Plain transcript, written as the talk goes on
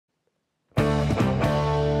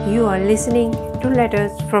You are listening to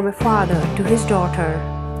Letters from a Father to His Daughter.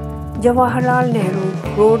 Jawaharlal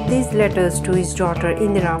Nehru wrote these letters to his daughter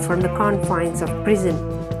Indira from the confines of prison.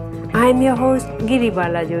 I am your host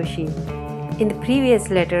Giribala Joshi. In the previous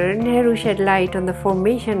letter, Nehru shed light on the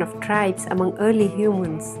formation of tribes among early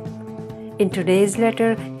humans. In today's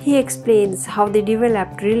letter, he explains how they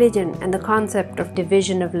developed religion and the concept of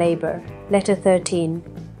division of labor. Letter 13.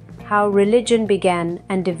 How religion began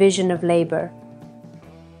and division of labor.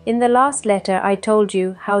 In the last letter, I told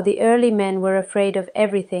you how the early men were afraid of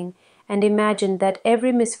everything and imagined that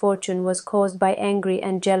every misfortune was caused by angry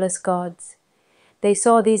and jealous gods. They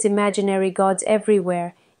saw these imaginary gods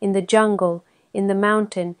everywhere, in the jungle, in the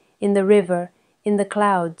mountain, in the river, in the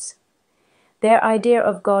clouds. Their idea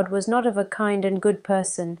of God was not of a kind and good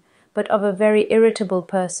person, but of a very irritable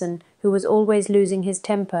person who was always losing his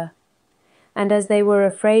temper. And as they were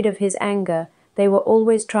afraid of his anger, they were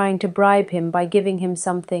always trying to bribe him by giving him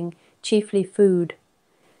something, chiefly food.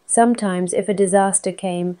 Sometimes, if a disaster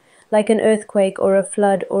came, like an earthquake or a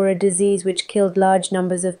flood or a disease which killed large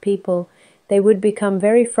numbers of people, they would become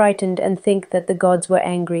very frightened and think that the gods were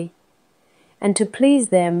angry. And to please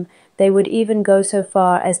them, they would even go so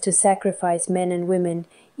far as to sacrifice men and women,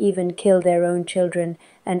 even kill their own children,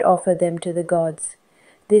 and offer them to the gods.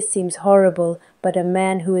 This seems horrible, but a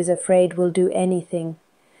man who is afraid will do anything.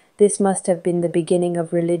 This must have been the beginning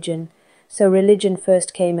of religion. So religion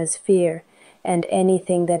first came as fear, and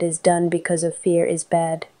anything that is done because of fear is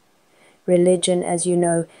bad. Religion, as you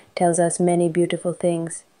know, tells us many beautiful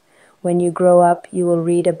things. When you grow up, you will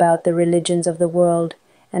read about the religions of the world,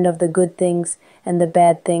 and of the good things and the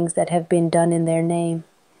bad things that have been done in their name.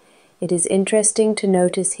 It is interesting to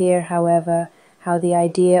notice here, however, how the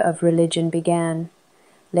idea of religion began.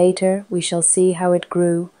 Later we shall see how it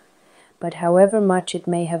grew, but however much it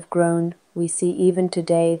may have grown, we see even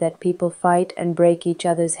today that people fight and break each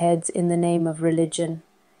other's heads in the name of religion.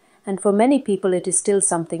 And for many people it is still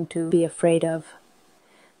something to be afraid of.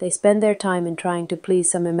 They spend their time in trying to please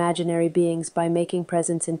some imaginary beings by making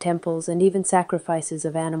presents in temples and even sacrifices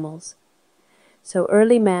of animals. So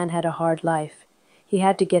early man had a hard life. He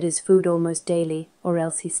had to get his food almost daily, or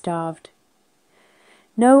else he starved.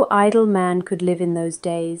 No idle man could live in those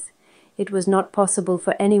days. It was not possible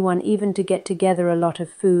for anyone even to get together a lot of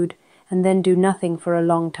food and then do nothing for a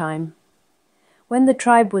long time. When the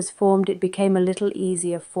tribe was formed, it became a little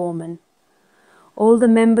easier foreman. All the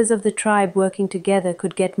members of the tribe working together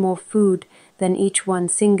could get more food than each one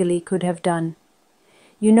singly could have done.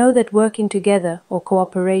 You know that working together, or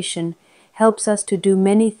cooperation, helps us to do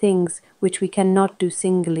many things which we cannot do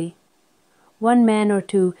singly. One man or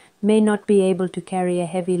two may not be able to carry a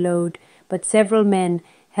heavy load, but several men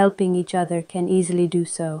helping each other can easily do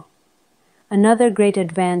so. Another great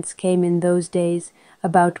advance came in those days,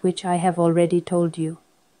 about which I have already told you.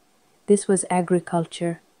 This was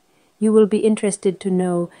agriculture. You will be interested to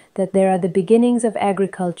know that there are the beginnings of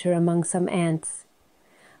agriculture among some ants.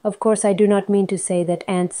 Of course, I do not mean to say that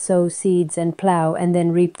ants sow seeds and plow and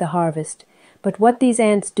then reap the harvest, but what these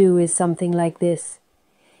ants do is something like this.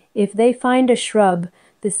 If they find a shrub,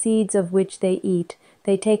 the seeds of which they eat,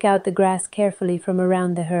 they take out the grass carefully from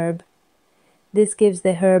around the herb. This gives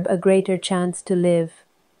the herb a greater chance to live.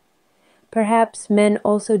 Perhaps men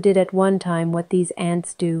also did at one time what these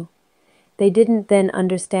ants do. They didn't then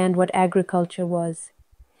understand what agriculture was.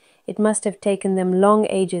 It must have taken them long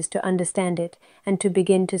ages to understand it and to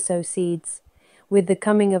begin to sow seeds. With the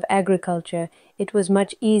coming of agriculture, it was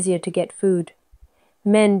much easier to get food.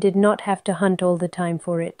 Men did not have to hunt all the time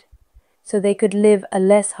for it, so they could live a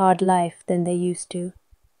less hard life than they used to.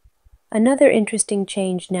 Another interesting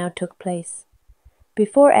change now took place.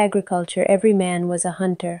 Before agriculture, every man was a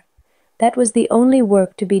hunter. That was the only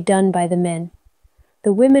work to be done by the men.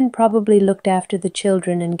 The women probably looked after the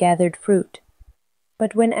children and gathered fruit.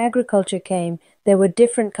 But when agriculture came, there were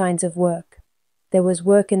different kinds of work. There was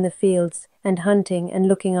work in the fields, and hunting and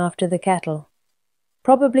looking after the cattle.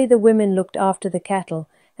 Probably the women looked after the cattle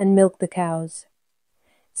and milked the cows.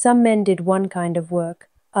 Some men did one kind of work,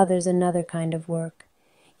 others another kind of work.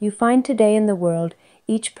 You find today in the world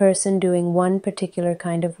each person doing one particular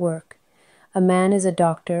kind of work. A man is a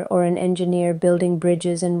doctor or an engineer building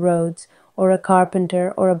bridges and roads, or a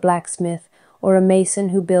carpenter or a blacksmith, or a mason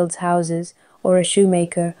who builds houses, or a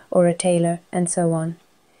shoemaker or a tailor, and so on.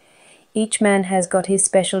 Each man has got his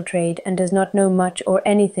special trade and does not know much or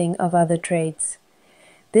anything of other trades.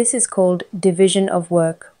 This is called division of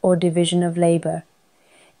work or division of labor.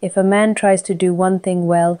 If a man tries to do one thing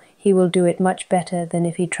well, he will do it much better than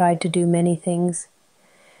if he tried to do many things.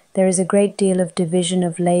 There is a great deal of division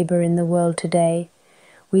of labor in the world today.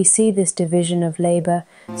 We see this division of labor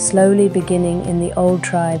slowly beginning in the old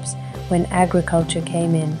tribes when agriculture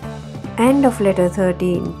came in. End of letter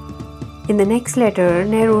 13. In the next letter,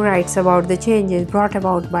 Nehru writes about the changes brought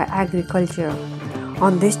about by agriculture.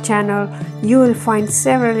 On this channel, you will find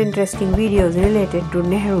several interesting videos related to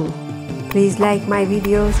Nehru. Please like my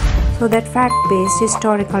videos so that fact-based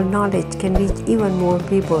historical knowledge can reach even more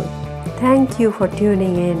people. Thank you for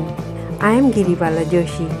tuning in. I am Giribala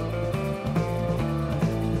Joshi.